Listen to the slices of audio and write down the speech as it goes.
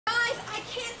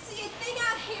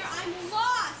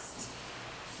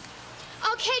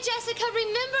Okay, Jessica,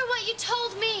 remember what you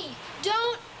told me.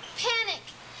 Don't panic.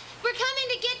 We're coming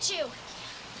to get you.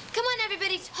 Come on,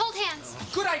 everybody, hold hands.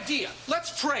 Good idea.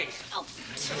 Let's pray. Oh.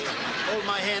 Hold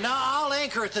my hand. I'll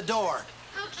anchor at the door.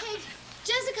 Okay,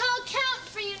 Jessica, I'll count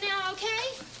for you now,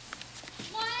 okay?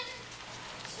 1,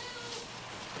 2,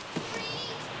 3,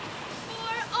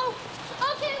 4. Oh,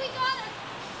 okay, we got it.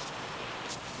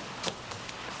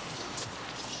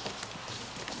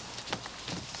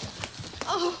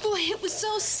 Oh, boy, it was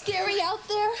so scary out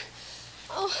there.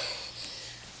 Oh,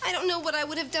 I don't know what I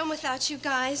would have done without you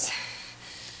guys.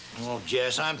 Oh,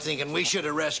 Jess, I'm thinking we should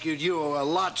have rescued you a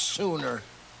lot sooner.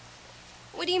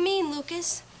 What do you mean,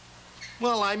 Lucas?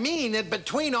 Well, I mean that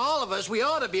between all of us, we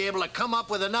ought to be able to come up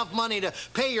with enough money to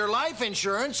pay your life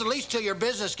insurance, at least till your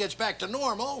business gets back to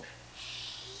normal.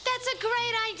 That's a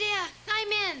great idea.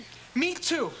 I'm in. Me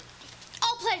too.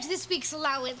 I'll pledge this week's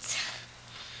allowance.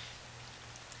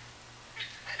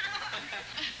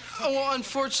 Oh, well,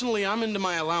 unfortunately, I'm into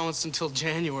my allowance until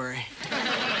January.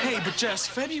 Hey, but Jess,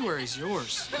 February's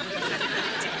yours.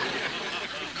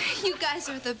 You guys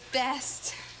are the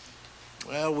best.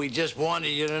 Well, we just wanted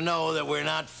you to know that we're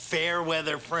not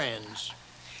fair-weather friends.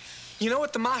 You know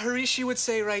what the Maharishi would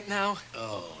say right now?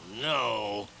 Oh,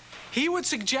 no. He would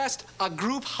suggest a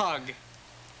group hug.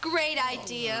 Great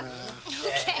idea.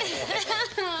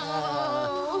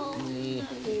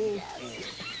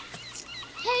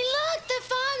 Hey, look, the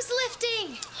fog's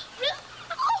lifting.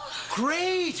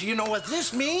 Great. You know what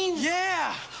this means?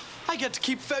 Yeah, I get to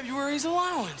keep February's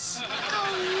allowance.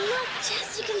 Oh, look,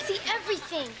 Jess, you can see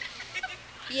everything.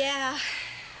 Yeah.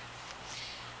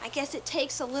 I guess it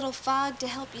takes a little fog to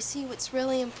help you see what's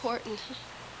really important.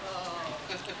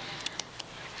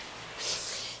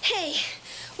 Hey,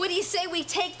 what do you say we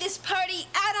take this party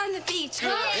out on the beach,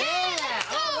 huh? Yeah!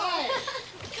 Oh.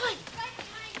 Come on.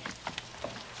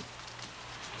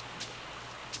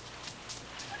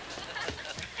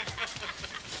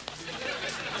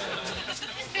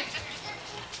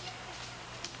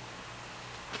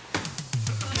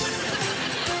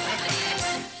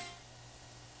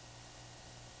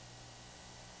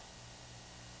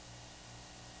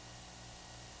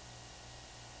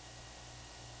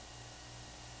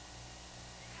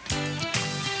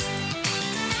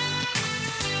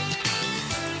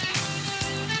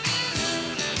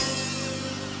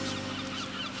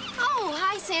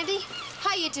 Sandy,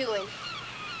 how you doing?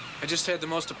 I just had the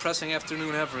most depressing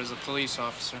afternoon ever as a police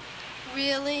officer.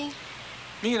 Really?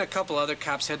 Me and a couple other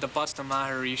cops had to bust a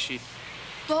Maharishi.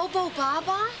 Bobo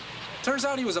Baba? Turns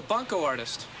out he was a bunco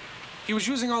artist. He was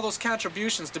using all those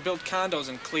contributions to build condos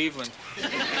in Cleveland.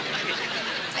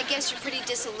 I guess you're pretty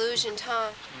disillusioned,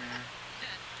 huh?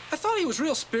 I thought he was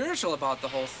real spiritual about the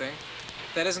whole thing.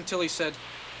 That is until he said,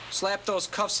 "Slap those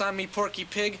cuffs on me, Porky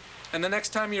Pig, and the next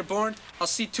time you're born, I'll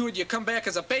see to it you come back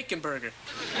as a bacon burger."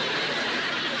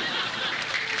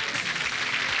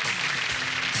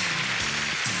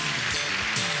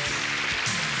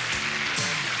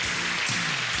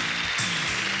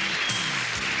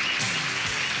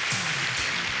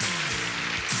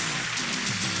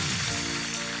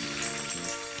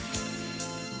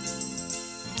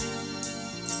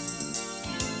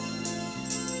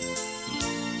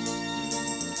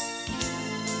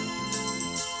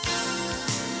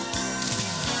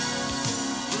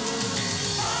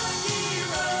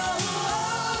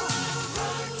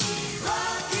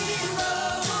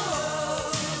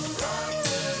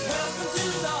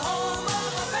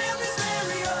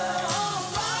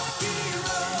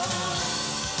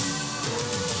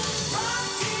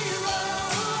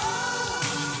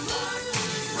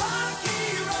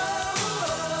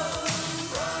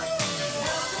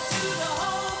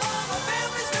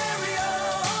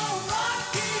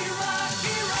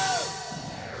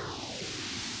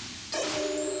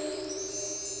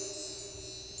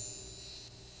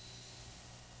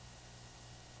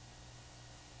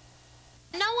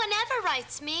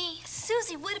 Me.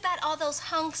 Susie, what about all those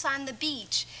hunks on the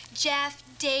beach? Jeff,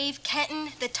 Dave, Kenton,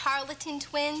 the Tarleton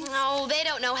twins? Oh, they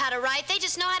don't know how to write. They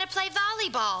just know how to play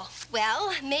volleyball.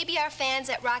 Well, maybe our fans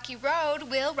at Rocky Road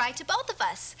will write to both of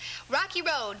us. Rocky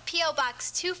Road, P.O.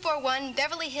 Box 241,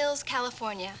 Beverly Hills,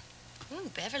 California.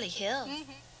 Ooh, Beverly Hills.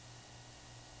 Mm-hmm.